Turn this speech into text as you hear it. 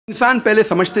इंसान पहले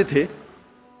समझते थे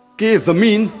कि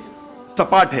ज़मीन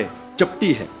सपाट है,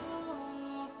 चपटी है।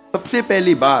 सबसे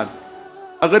पहली बार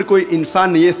अगर कोई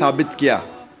इंसान ने यह साबित किया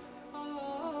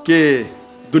कि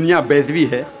दुनिया बैज़वी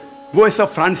है, वो ऐसा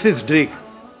Francis Drake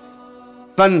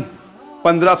sun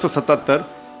 1577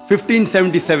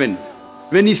 1577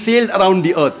 when he sailed around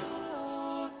the earth,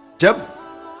 जब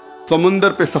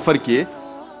समुंदर पे सफ़र किए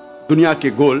दुनिया के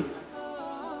गोल,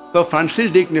 तो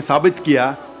फ्रांसिस ड्रेक ने साबित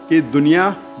किया कि दुनिया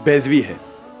बैज़वी है।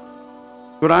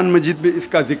 कुरान मजीद में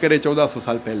इसका जिक्र है 1400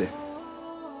 साल पहले।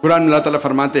 कुरान में अल्लाह ताला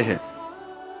फरमाते हैं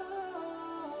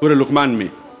सूरह लुकमान में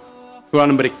सूरह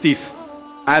नंबर 31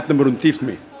 आयत नंबर 29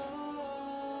 में,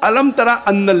 अलम तरा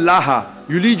अन्नल्लाह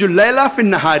युलीजुल लैला फिन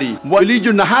नहारी व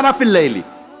युलीजुन नहारा फिल लैली।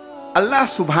 अल्लाह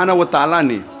सुब्हाना व ताला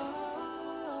ने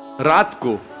रात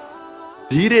को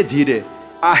धीरे धीरे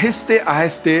आहिस्ते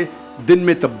आहिस्ते दिन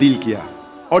में तब्दील किया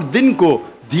और दिन को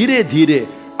धीरे धीरे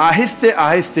आहिस्ते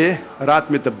आहिस्ते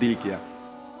रात में तब्दील किया।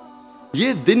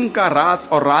 ये दिन का रात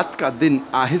और रात का दिन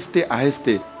आहिस्ते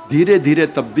आहिस्ते धीरे धीरे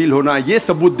तब्दील होना ये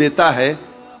सबूत देता है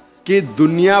कि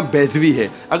दुनिया बैज़वी है।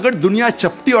 अगर दुनिया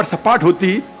चपटी और सपाट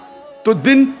होती तो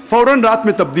दिन फौरन रात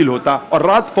में तब्दील होता और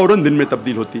रात फौरन दिन में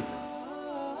तब्दील होती।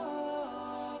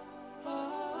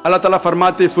 अल्लाह ताला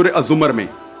फरमाते सूरह अज़ुमर में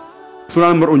सूरह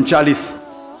नंबर 39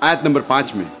 आयत नंबर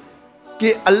 5 में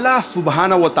कि अल्लाह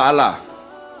सुब्हाना व ताला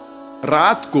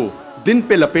रात को दिन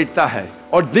पे लपेटता है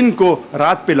और दिन को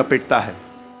रात पे लपेटता है।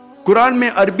 कुरान में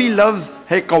अरबी लफ्ज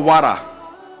है कवारा,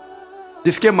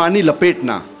 जिसके मानी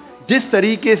लपेटना। जिस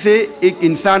तरीके से एक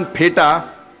इंसान फेटा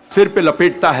सिर पे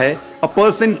लपेटता है, a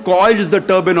person coils the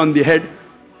turban on the head,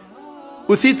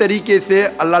 उसी तरीके से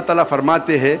अल्लाह ताला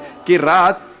फरमाते हैं कि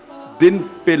रात दिन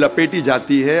पे लपेटी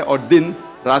जाती है और दिन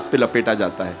रात पे लपेटा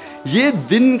जाता है। ये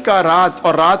दिन का रात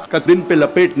और रात का दिन पे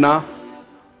लपेटना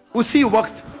उसी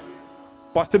वक्त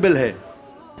पॉसिबल है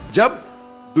जब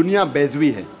दुनिया बैज़वी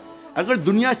है। अगर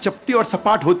दुनिया चपटी और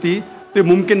सपाट होती तो ये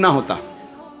मुमकिन ना होता।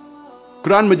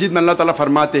 कुरान मजीद में अल्लाह ताला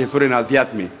फरमाते हैं सूरह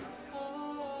नाज़ियात में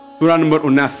सूरह नंबर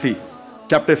 79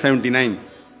 चैप्टर 79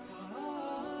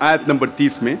 आयत नंबर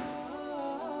 30 में,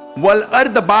 वल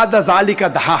अर्द बाद ज़ालिका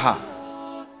दहाहा,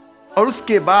 और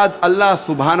उसके बाद अल्लाह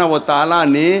सुब्हाना व ताला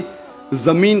ने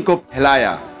जमीन को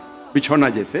फैलाया बिछौना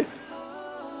जैसे।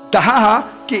 दहाहा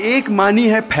के एक मानी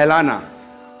है फैलाना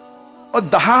और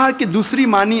दहाहा की दूसरी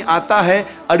मानी आता है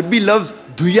अरबी लफ्ज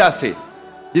धुइया से,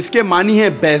 जिसके मानी है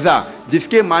बैजा,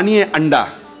 जिसके मानी है अंडा।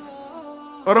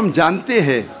 और हम जानते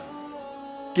हैं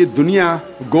कि दुनिया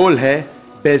गोल है,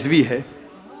 बैज़वी है,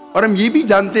 और हम ये भी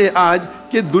जानते हैं आज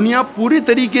कि दुनिया पूरी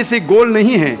तरीके से गोल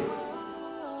नहीं है।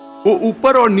 वो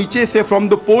ऊपर और नीचे से from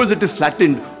the poles it is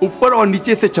flattened, ऊपर और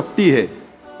नीचे से चपटी है,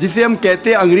 जिसे हम कहते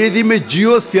हैं अंग्रेजी में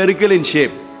जियोस्फेरिकल इन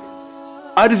शेप,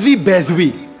 अर्जी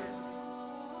बैज़वी।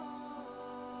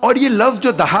 और ये लफ्ज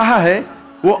जो दहाहा है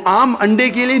वो आम अंडे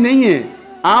के लिए नहीं है,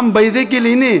 आम बैज़े के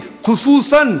लिए नहीं,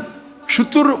 खुसूसन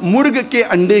शुतुरमुर्ग के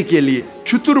अंडे के लिए,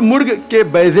 शुतुरमुर्ग के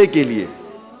बैज़े के लिए।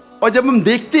 और जब हम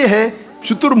देखते हैं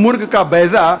शुतुरमुर्ग का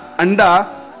बैज़ा अंडा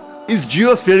इस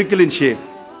जियोस्फेरिकल इन शेप,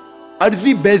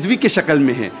 अर्जी बैज़वी के शक्ल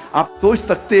में है। आप सोच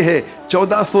सकते हैं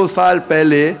 1400 साल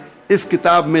पहले इस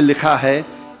किताब में लिखा है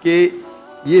कि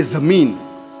ये जमीन,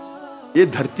 ये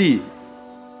धरती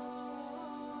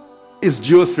इस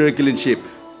जियोस्फेरिकल इन शेप,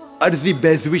 अर्जी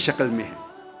बैज़वी शक्ल में है।